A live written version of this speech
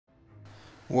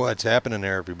What's happening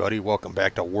there, everybody? Welcome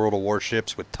back to World of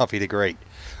Warships with Tuffy the Great.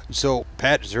 So,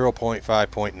 patch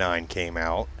 0.5.9 came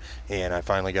out, and I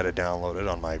finally got it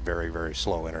downloaded on my very, very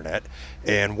slow internet.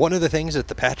 And one of the things that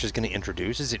the patch is going to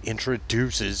introduce is it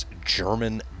introduces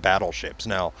German battleships.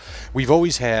 Now, we've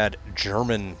always had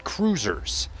German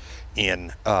cruisers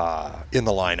in the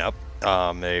lineup.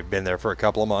 They've been there for a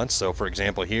couple of months. So, for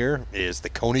example, here is the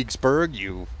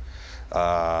Königsberg.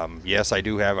 Yes, I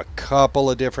do have a couple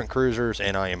of different cruisers,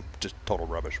 and I am just total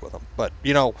rubbish with them. But,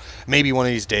 you know, maybe one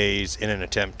of these days, in an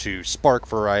attempt to spark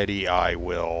variety, I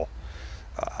will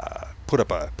put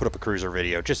up a cruiser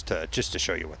video just to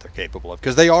show you what they're capable of,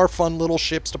 because they are fun little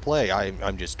ships to play.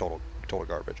 I'm just total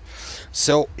garbage.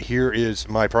 So here is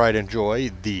my pride and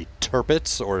joy, the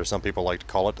Tirpitz, or some people like to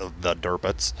call it the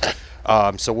Tirpitz.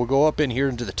 So we'll go up in here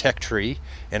into the tech tree,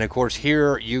 and of course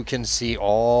here you can see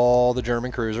all the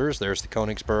German cruisers. There's the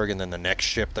Königsberg, and then the next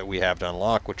ship that we have to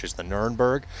unlock, which is the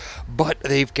Nuremberg. But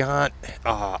they've got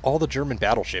all the German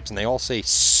battleships, and they all say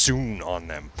soon on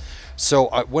them. So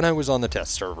when I was on the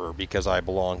test server, because I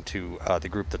belong to the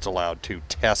group that's allowed to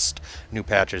test new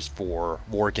patches for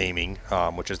Wargaming,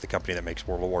 which is the company that makes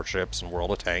World of Warships and World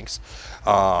of Tanks,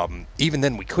 even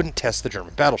then we couldn't test the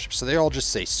German battleships, so they all just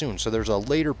say soon. So there's a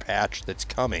later patch that's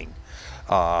coming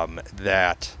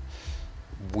that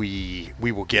we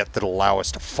will get that'll allow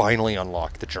us to finally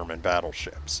unlock the German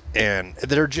battleships. And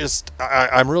they're just,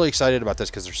 I'm really excited about this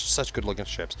because they're such good looking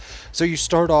ships. So you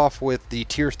start off with the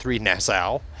Tier 3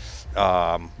 Nassau,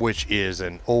 which is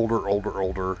an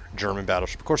older German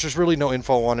battleship. Of course, there's really no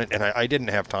info on it, and I didn't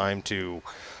have time to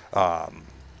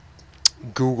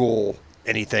Google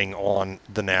anything on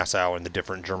the Nassau and the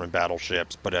different German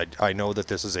battleships, but I know that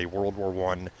this is a World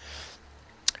War I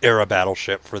era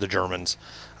battleship for the Germans.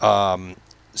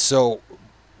 So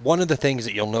one of the things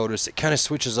that you'll notice, it kind of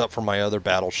switches up from my other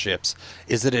battleships,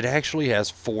 is that it actually has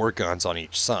 4 guns on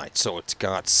each side. So it's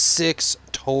got 6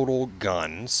 total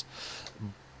guns,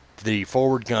 the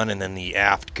forward gun and then the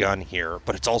aft gun here,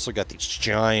 but it's also got these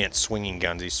giant swinging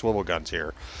guns, these swivel guns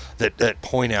here, that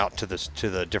point out to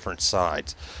the different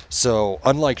sides. So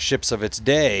unlike ships of its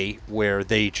day, where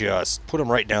they just put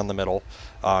them right down the middle,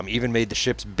 even made the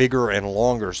ships bigger and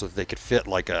longer so that they could fit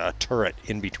like a turret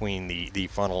in between the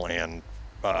funnel and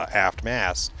aft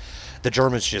mast, the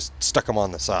Germans just stuck them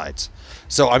on the sides.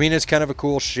 So, I mean, it's kind of a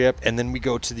cool ship. And then we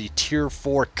go to the Tier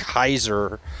 4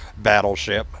 Kaiser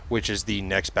battleship, which is the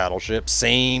next battleship.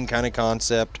 Same kind of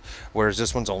concept, whereas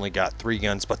this one's only got 3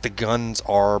 guns, but the guns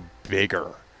are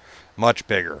bigger, much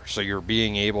bigger. So you're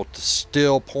being able to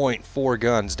still point 4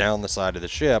 guns down the side of the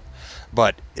ship,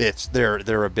 but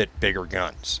they're a bit bigger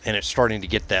guns, and it's starting to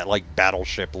get that like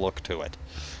battleship look to it.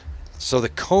 So the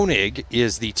König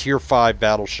is the Tier 5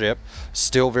 battleship,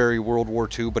 still very World War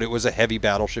II, but it was a heavy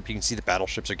battleship. You can see the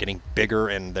battleships are getting bigger,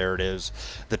 and there it is,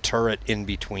 the turret in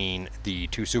between the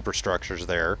 2 superstructures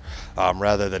there,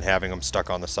 rather than having them stuck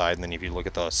on the side. And then if you look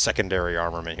at the secondary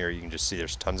armament here, you can just see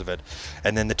there's tons of it.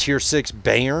 And then the Tier 6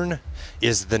 Bayern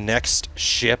is the next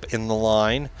ship in the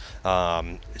line.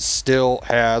 Still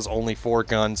has only 4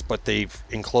 guns, but they've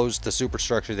enclosed the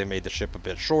superstructure. They made the ship a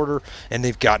bit shorter, and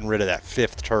they've gotten rid of that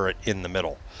 5th turret in the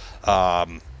middle.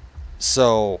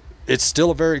 So it's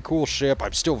still a very cool ship.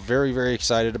 I'm still very, very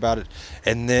excited about it.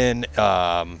 And then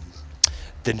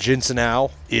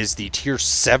Gneisenau is the Tier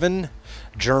 7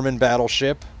 German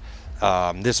battleship.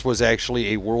 This was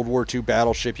actually a World War II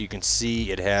battleship. You can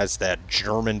see it has that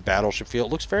German battleship feel.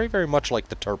 It looks very, very much like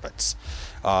the Tirpitz,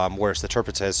 whereas the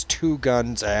Tirpitz has 2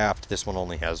 guns aft. This one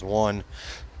only has 1.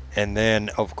 And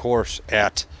then, of course,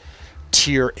 at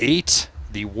Tier 8,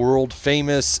 the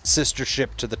world-famous sister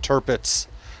ship to the Tirpitz,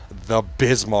 the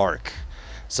Bismarck.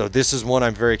 So this is one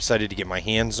I'm very excited to get my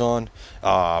hands on.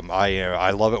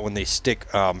 I love it when they stick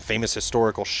famous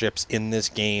historical ships in this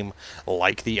game,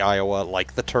 like the Iowa,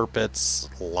 like the Tirpitz,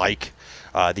 like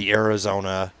the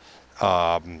Arizona,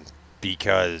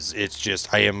 because it's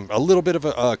just, I am a little bit of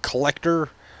a collector,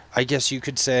 I guess you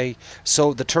could say.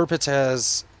 So the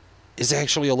Tirpitz is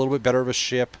actually a little bit better of a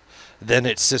ship than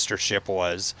its sister ship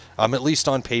was, at least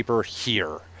on paper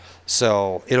here.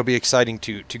 So it'll be exciting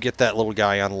to get that little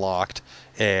guy unlocked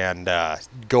and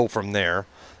go from there.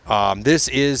 This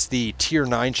is the Tier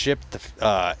 9 ship,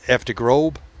 the F de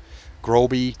Gross.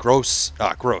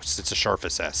 It's a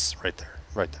Scharfes S right there.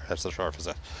 That's the Scharfes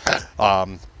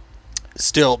S.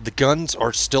 Still, the guns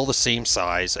are still the same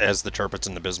size as the Tirpitz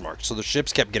and the Bismarck. So the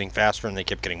ships kept getting faster and they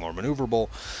kept getting more maneuverable,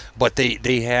 but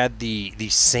they had the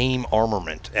same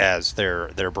armament as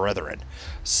their brethren.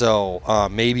 So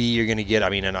maybe you're going to get, I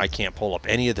mean, and I can't pull up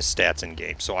any of the stats in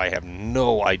game, so I have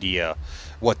no idea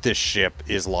what this ship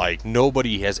is like.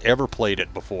 Nobody has ever played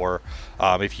it before.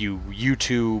 If you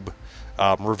YouTube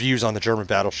reviews on the German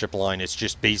Battleship line, it's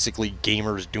just basically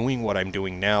gamers doing what I'm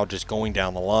doing now, just going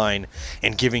down the line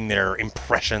and giving their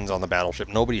impressions on the battleship.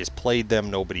 Nobody has played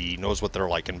them. Nobody knows what they're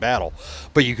like in battle.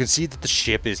 But you can see that the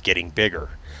ship is getting bigger.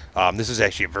 This is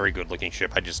actually a very good looking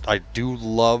ship. I do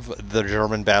love the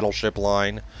German Battleship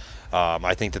line.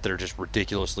 I think that they're just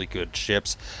ridiculously good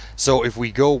ships. So if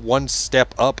we go one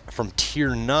step up from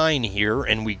Tier 9 here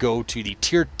and we go to the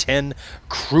Tier 10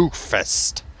 Crew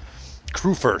First.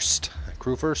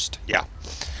 Yeah.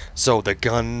 So the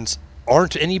guns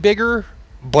aren't any bigger,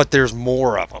 but there's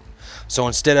more of them. So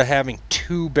instead of having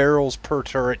 2 barrels per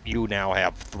turret, you now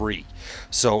have 3.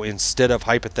 So instead of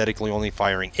hypothetically only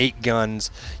firing 8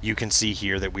 guns, you can see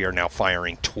here that we are now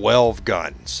firing 12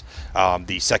 guns.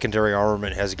 The secondary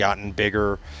armament has gotten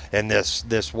bigger, and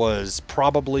this was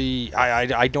probably,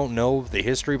 I don't know the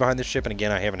history behind this ship, and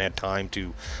again, I haven't had time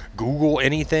to Google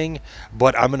anything,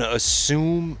 but I'm going to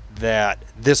assume that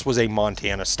this was a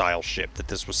Montana-style ship, that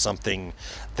this was something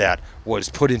that was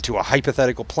put into a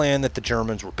hypothetical plan that the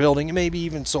Germans were building, and maybe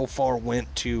even so far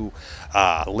went to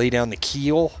lay down the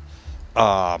keel,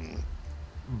 but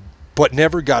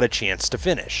never got a chance to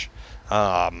finish.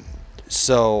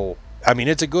 So, I mean,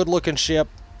 it's a good-looking ship,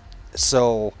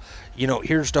 so, you know,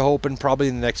 here's to hoping probably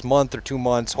in the next month or 2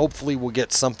 months, hopefully we'll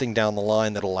get something down the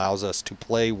line that allows us to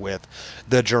play with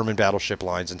the German battleship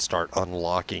lines and start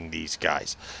unlocking these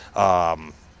guys.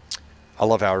 I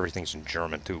love how everything's in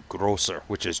German, too. Grosser,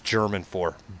 which is German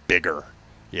for bigger.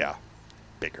 Yeah,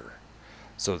 bigger.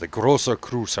 So the Grosser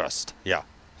Cruisast. Yeah.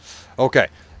 Okay,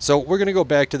 so we're going to go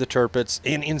back to the Tirpitz.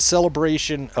 And in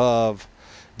celebration of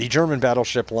the German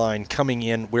battleship line coming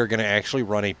in, we're going to actually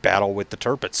run a battle with the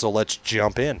Tirpitz. So let's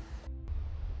jump in.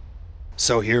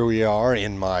 So here we are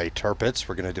in my Tirpitz.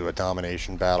 We're going to do a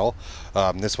domination battle.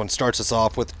 This one starts us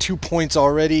off with 2 points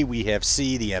already. We have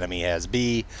C, the enemy has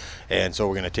B. And so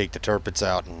we're going to take the Tirpitz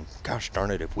out. And gosh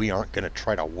darn it, if we aren't going to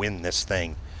try to win this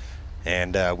thing.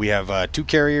 And we have 2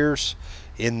 carriers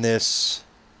in this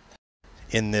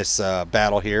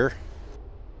battle here.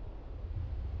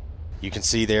 You can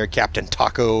see there Captain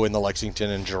Taco in the Lexington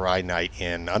and Jirai Knight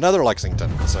in another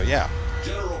Lexington. So yeah.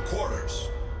 General quarters.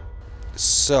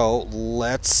 So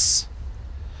let's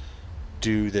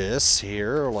do this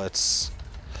here.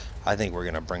 I think we're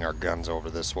going to bring our guns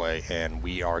over this way, and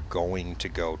we are going to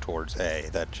go towards A.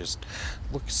 That just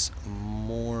looks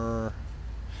more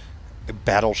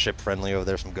battleship friendly over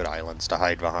there. Some good islands to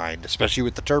hide behind, especially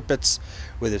with the Tirpitz,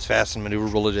 with as fast and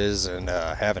maneuverable it is, and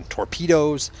having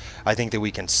torpedoes. I think that we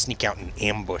can sneak out and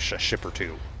ambush a ship or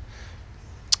two.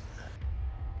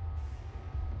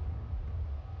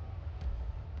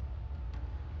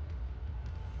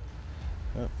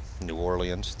 New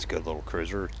Orleans, it's a good little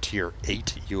cruiser, Tier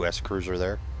 8 U.S. cruiser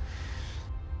there.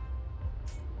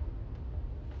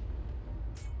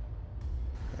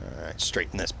 Alright,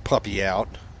 straighten this puppy out.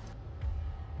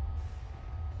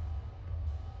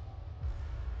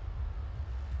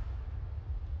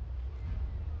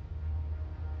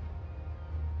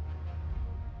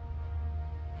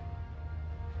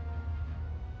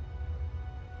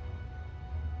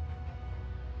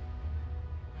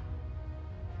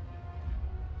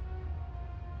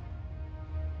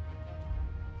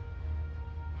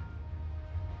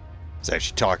 I was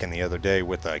actually talking the other day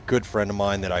with a good friend of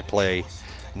mine that I play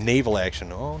naval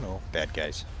action. Oh no, bad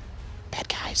guys. Bad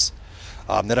guys.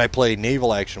 That I play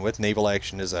naval action with. Naval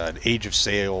action is an Age of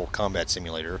Sail combat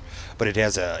simulator, but it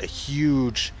has a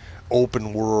huge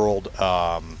open world.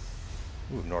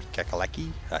 North Kakalaki,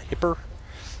 Hipper.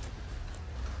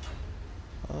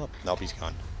 Oh, nope, he's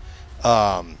gone.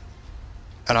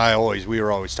 And we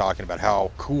were always talking about how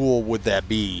cool would that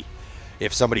be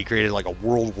if somebody created like a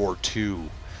World War II.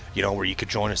 You know, where you could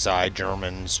join a side,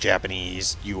 Germans,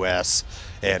 Japanese, U.S.,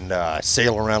 and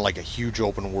sail around like a huge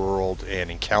open world and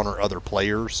encounter other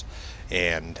players,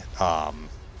 and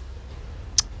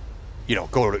you know,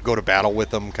 go to battle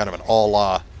with them, kind of an all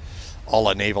la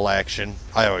naval action.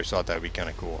 I always thought that would be kind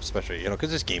of cool, especially, you know,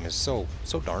 because this game is so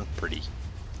darn pretty.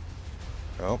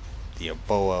 Oh, the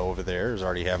Boa over there is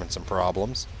already having some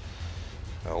problems.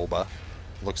 Oba,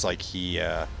 looks like he.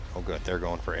 Oh, good, they're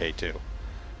going for A too.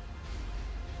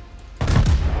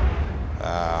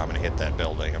 I'm going to hit that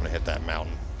building. I'm going to hit that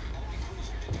mountain.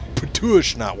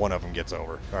 Patush, not one of them gets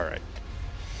over. All right.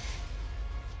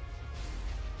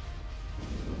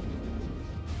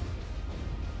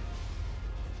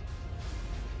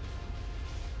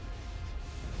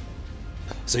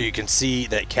 So you can see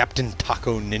that Captain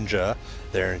Taco Ninja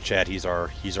there in chat. He's our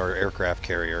aircraft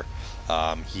carrier.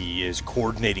 He is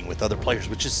coordinating with other players,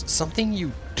 which is something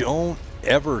you don't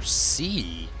ever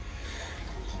see,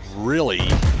 really,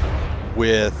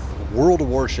 with World of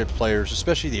Warships players,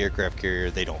 especially the aircraft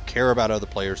carrier. They don't care about other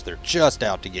players. They're just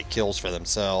out to get kills for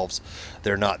themselves.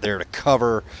 They're not there to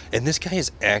cover. And this guy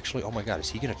is actually, oh my god,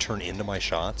 is he going to turn into my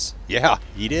shots? Yeah,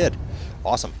 he did.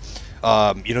 Awesome.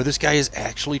 You know, this guy is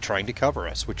actually trying to cover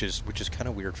us, which is kind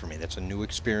of weird for me. That's a new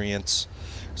experience,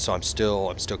 so I'm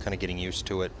still kind of getting used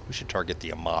to it. We should target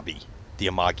the Amagi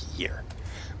here.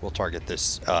 We'll target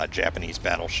this Japanese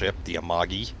battleship, the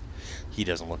Amagi. He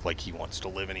doesn't look like he wants to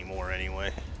live anymore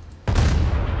anyway.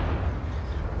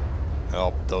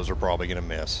 Oh, those are probably going to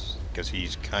miss, because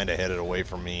he's kind of headed away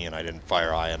from me and I didn't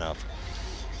fire high enough.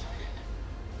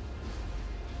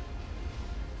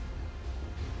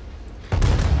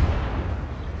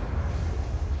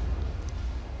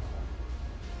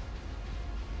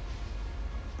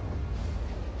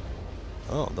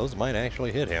 Oh, those might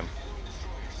actually hit him.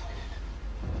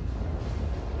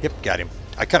 Yep, got him.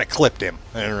 I kind of clipped him.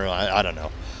 I don't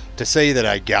know. To say that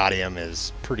I got him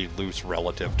is pretty loose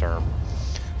relative term.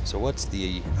 So what's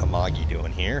the Amagi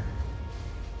doing here?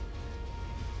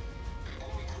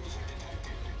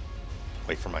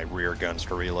 Wait for my rear guns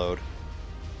to reload.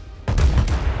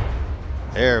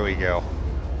 There we go.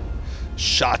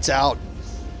 Shots out.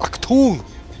 Achtung!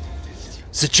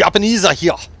 The Japanese are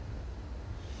here.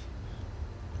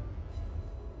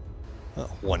 Oh,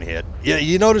 one hit. Yeah,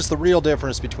 you notice the real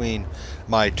difference between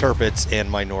my Tirpitz and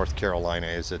my North Carolina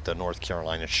is that the North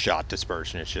Carolina shot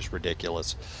dispersion is just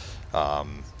ridiculous.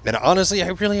 And honestly, I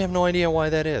really have no idea why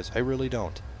that is. I really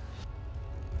don't.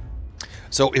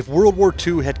 So if World War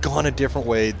II had gone a different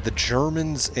way, the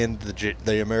Germans and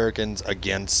the Americans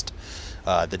against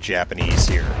the Japanese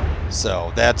here.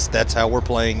 So that's how we're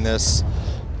playing this.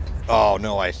 Oh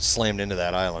no, I slammed into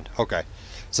that island. Okay.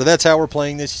 So that's how we're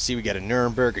playing this. You see we got a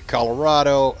Nuremberg, a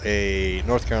Colorado, a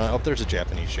North Carolina. Oh, there's a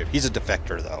Japanese ship. He's a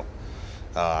defector, though.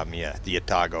 Yeah, the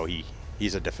Itago,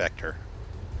 he's a defector.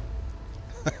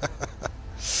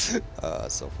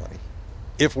 So funny.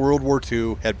 If World War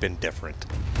II had been different.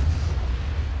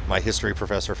 My history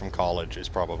professor from college is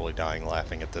probably dying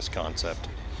laughing at this concept.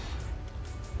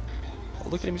 Oh,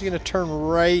 look at him. He's going to turn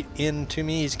right into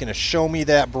me. He's going to show me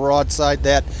that broadside,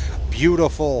 that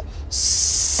beautiful,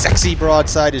 sexy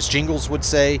broadside, as Jingles would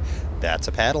say. That's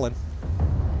a paddling.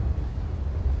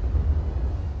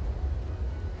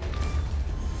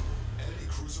 Enemy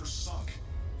cruiser sunk.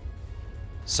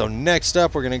 So next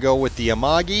up, we're going to go with the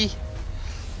Amagi.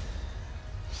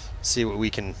 See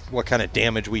what kind of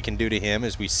damage we can do to him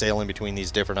as we sail in between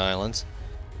these different islands.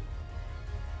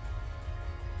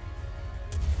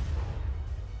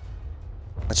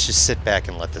 Let's just sit back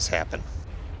and let this happen.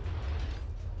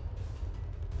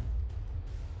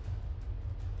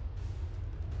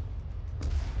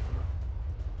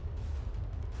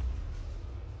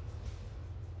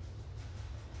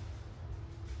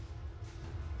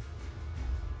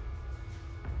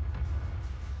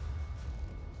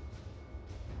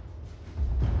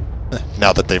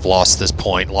 Now that they've lost this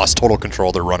point, lost total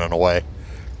control, they're running away.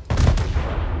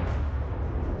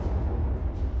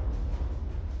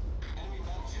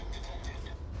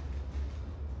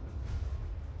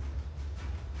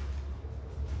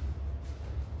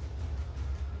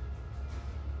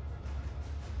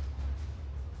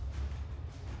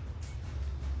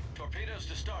 Torpedoes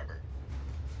to starboard.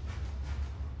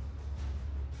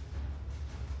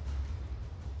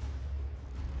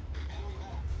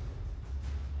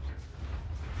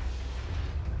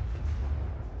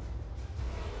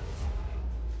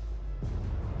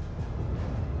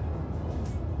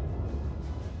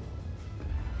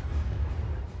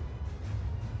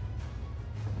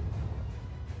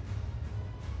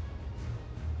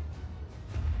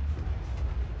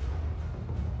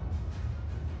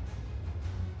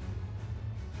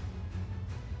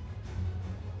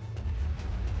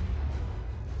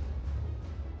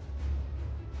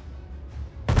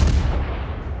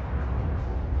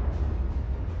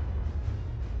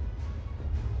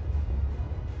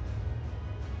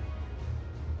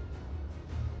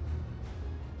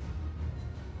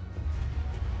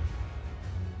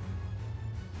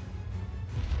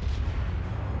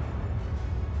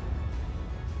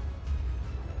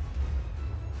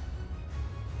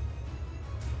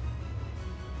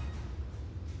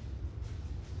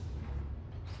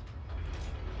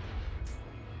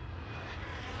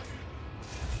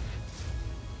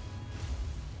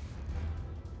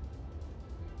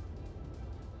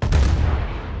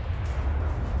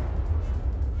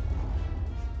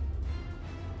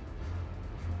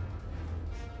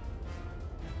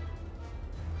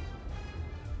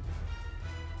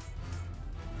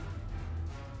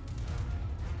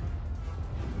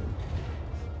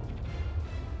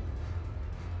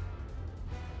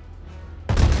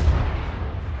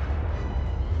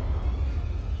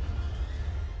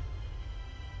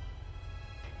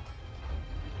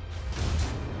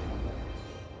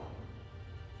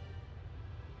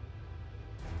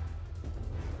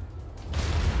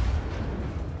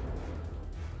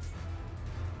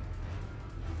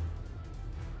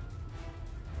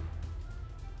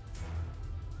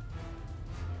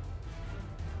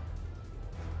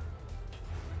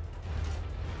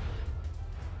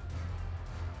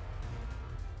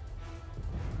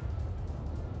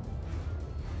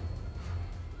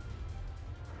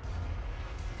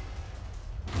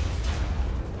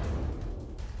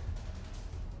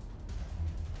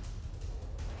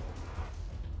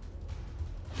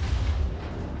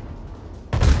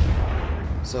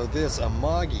 So this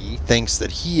Amagi thinks that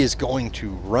he is going to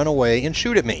run away and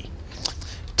shoot at me.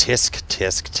 Tisk,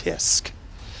 tisk, tisk.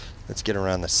 Let's get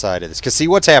around the side of this. Because see,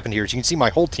 what's happened here is you can see my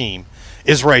whole team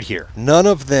is right here. None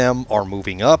of them are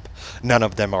moving up. None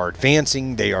of them are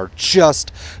advancing. They are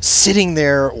just sitting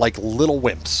there like little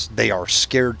wimps. They are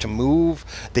scared to move.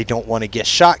 They don't want to get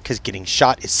shot because getting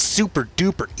shot is super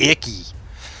duper icky.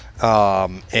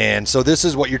 And so this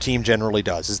is what your team generally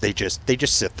does, is they just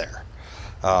sit there.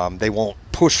 They won't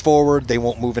push forward. They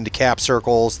won't move into cap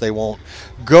circles. They won't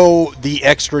go the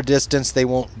extra distance. They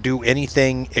won't do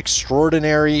anything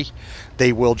extraordinary.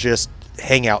 They will just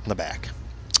hang out in the back.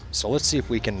 So let's see if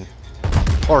we can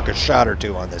park a shot or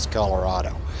two on this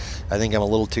Colorado. I think I'm a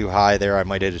little too high there. I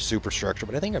might hit a superstructure,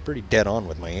 but I think I'm pretty dead on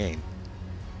with my aim.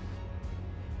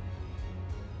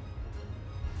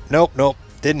 Nope, nope.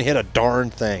 Didn't hit a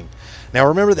darn thing. Now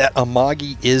remember that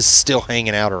Amagi is still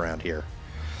hanging out around here.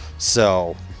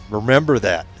 So remember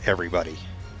that, everybody.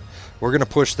 We're going to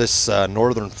push this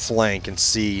northern flank and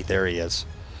see, there he is,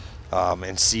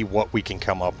 and see what we can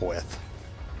come up with.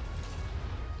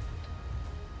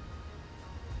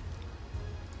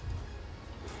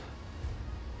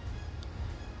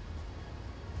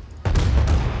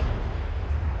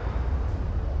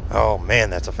 Oh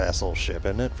man, that's a fast little ship,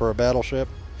 isn't it, for a battleship?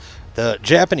 The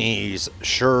Japanese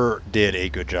sure did a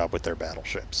good job with their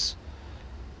battleships.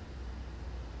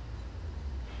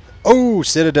 Oh,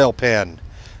 Citadel Pen.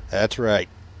 That's right.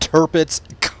 Tirpitz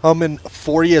coming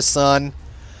for you, son.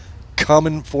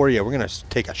 Coming for you. We're going to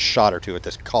take a shot or two at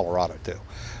this Colorado, too.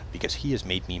 Because he has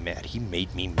made me mad. He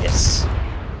made me miss.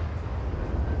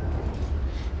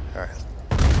 All right.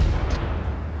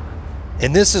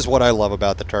 And this is what I love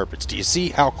about the Tirpitz. Do you see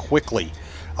how quickly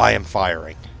I am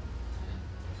firing?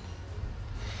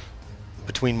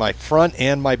 Between my front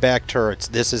and my back turrets,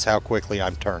 this is how quickly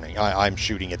I'm turning. I'm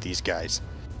shooting at these guys.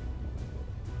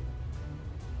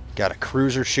 Got a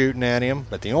cruiser shooting at him,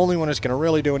 but the only one that's going to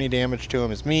really do any damage to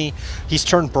him is me. He's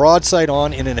turned broadside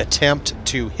on in an attempt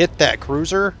to hit that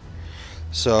cruiser.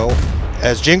 So,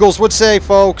 as Jingles would say,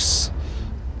 folks,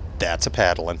 that's a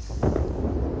paddling.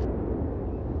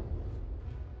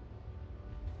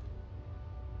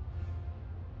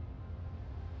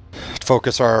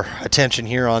 Focus our attention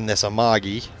here on this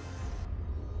Amagi.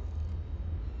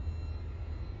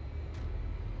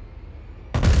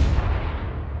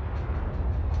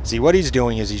 See, what he's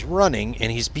doing is he's running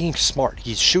and he's being smart.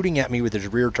 He's shooting at me with his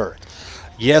rear turret.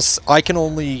 Yes, he can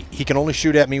only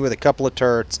shoot at me with a couple of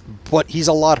turrets, but he's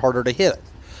a lot harder to hit.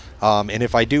 And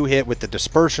if I do hit with the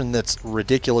dispersion that's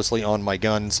ridiculously on my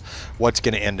guns, what's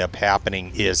going to end up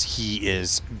happening is he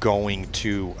is going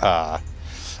to...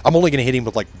 I'm only going to hit him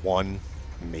with like one,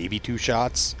 maybe two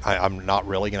shots. I'm not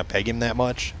really going to peg him that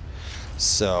much.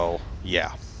 So,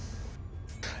 yeah.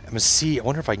 I'm going to see. I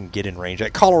wonder if I can get in range.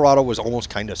 Colorado was almost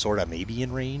kind of, sort of, maybe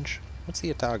in range. What's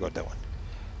the Otago doing?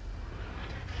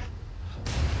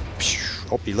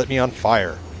 Oh, he lit me on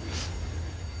fire.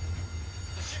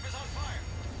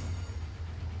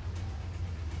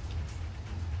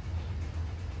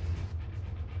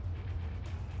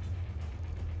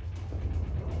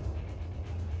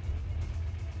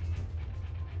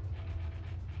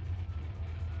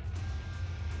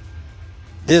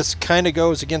 This kind of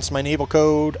goes against my naval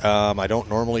code. I don't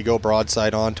normally go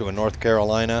broadside on to a North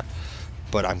Carolina,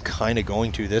 but I'm kind of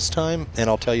going to this time, and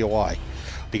I'll tell you why.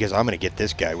 Because I'm going to get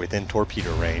this guy within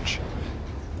torpedo range.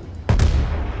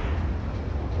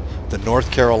 The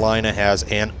North Carolina has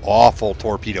an awful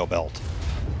torpedo belt.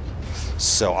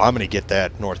 So I'm going to get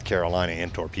that North Carolina in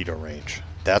torpedo range.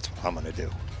 That's what I'm going to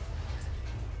do.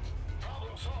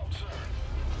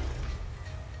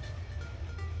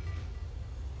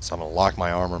 So I'm going to lock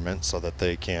my armament so that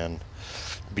they can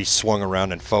be swung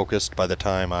around and focused by the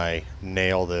time I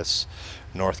nail this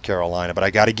North Carolina. But I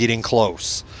got to get in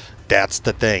close. That's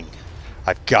the thing.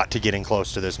 I've got to get in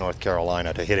close to this North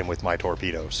Carolina to hit him with my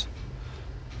torpedoes.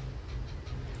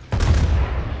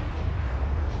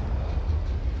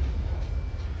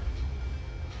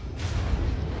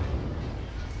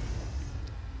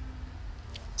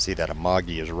 See, that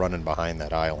Amagi is running behind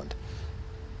that island.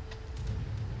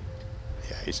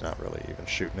 Yeah, he's not really even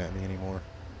shooting at me anymore.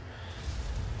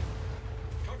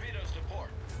 Torpedoes to port.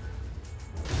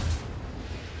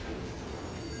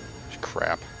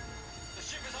 Crap. The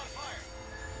ship is on fire.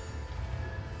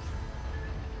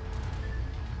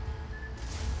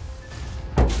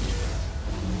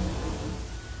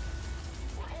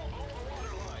 We're all over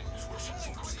the waterline. We're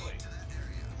shifting quickly.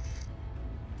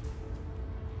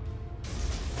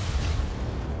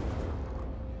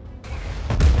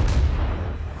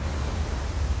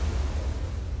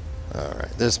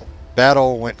 Alright, this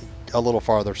battle went a little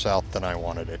farther south than I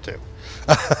wanted it to.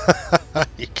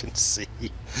 You can see.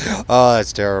 Oh,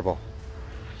 that's terrible.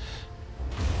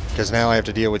 Because now I have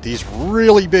to deal with these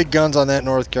really big guns on that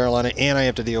North Carolina, and I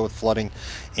have to deal with flooding,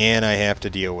 and I have to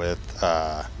deal with,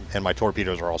 and my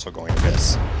torpedoes are also going to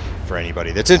miss, for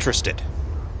anybody that's interested.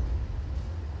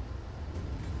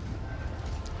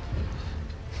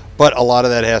 But a lot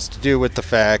of that has to do with the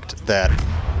fact that,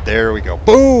 there we go,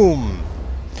 boom!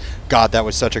 God, that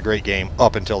was such a great game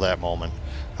up until that moment.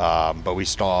 But we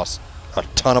lost a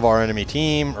ton of our enemy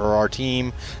team, or our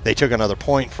team. They took another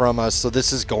point from us, so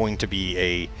this is going to be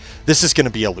a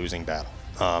losing battle.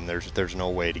 There's no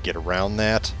way to get around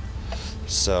that.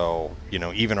 So, you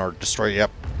know, even our destroyer,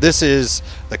 yep, this is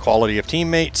the quality of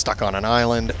teammate stuck on an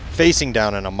island, facing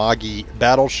down an Amagi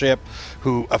battleship,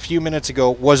 who a few minutes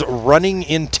ago was running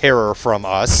in terror from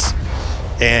us.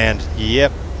 And,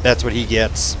 yep, that's what he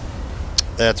gets.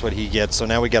 That's what he gets. So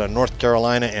now we got a North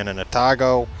Carolina and an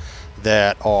Otago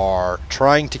that are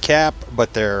trying to cap,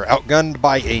 but they're outgunned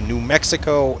by a New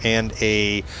Mexico and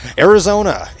a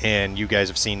Arizona. And you guys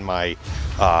have seen my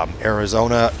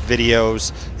Arizona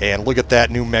videos, and look at that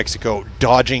New Mexico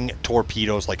dodging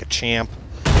torpedoes like a champ.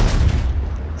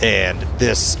 And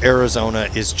this Arizona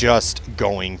is just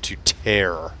going to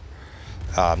tear.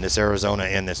 This Arizona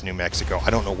and this New Mexico.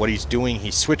 I don't know what he's doing.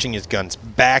 He's switching his guns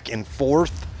back and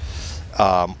forth.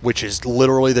 Which is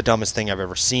literally the dumbest thing I've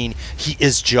ever seen. He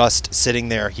is just sitting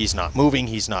there. He's not moving.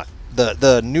 He's not.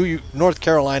 The new North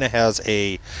Carolina has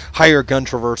a higher gun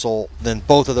traversal than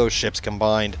both of those ships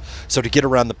combined. So to get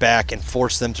around the back and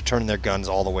force them to turn their guns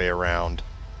all the way around,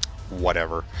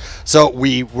 whatever. So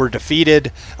we were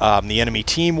defeated. The enemy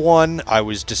team won. I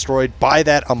was destroyed by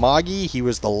that Amagi. He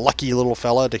was the lucky little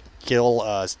fella to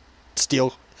kill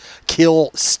Steel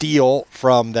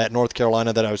from that North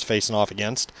Carolina that I was facing off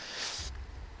against.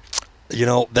 You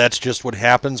know, that's just what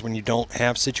happens when you don't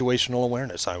have situational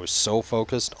awareness. I was so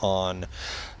focused on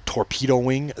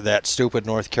torpedoing that stupid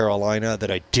North Carolina that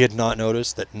I did not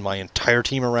notice that my entire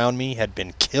team around me had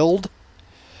been killed.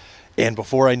 And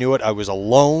before I knew it, I was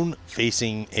alone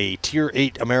facing a Tier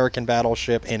 8 American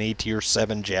battleship and a Tier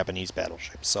 7 Japanese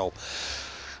battleship. So,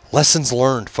 lessons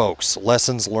learned, folks.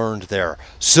 Lessons learned there.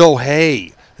 So,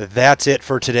 hey, that's it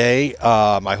for today.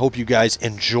 I hope you guys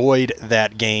enjoyed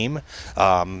that game.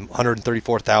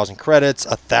 134,000 credits,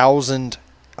 1,000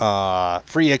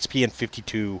 free XP, and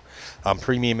 52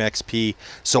 premium XP.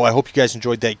 So I hope you guys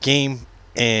enjoyed that game.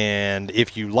 And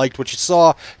if you liked what you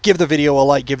saw, give the video a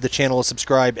like, give the channel a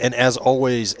subscribe, and as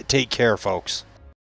always, take care, folks.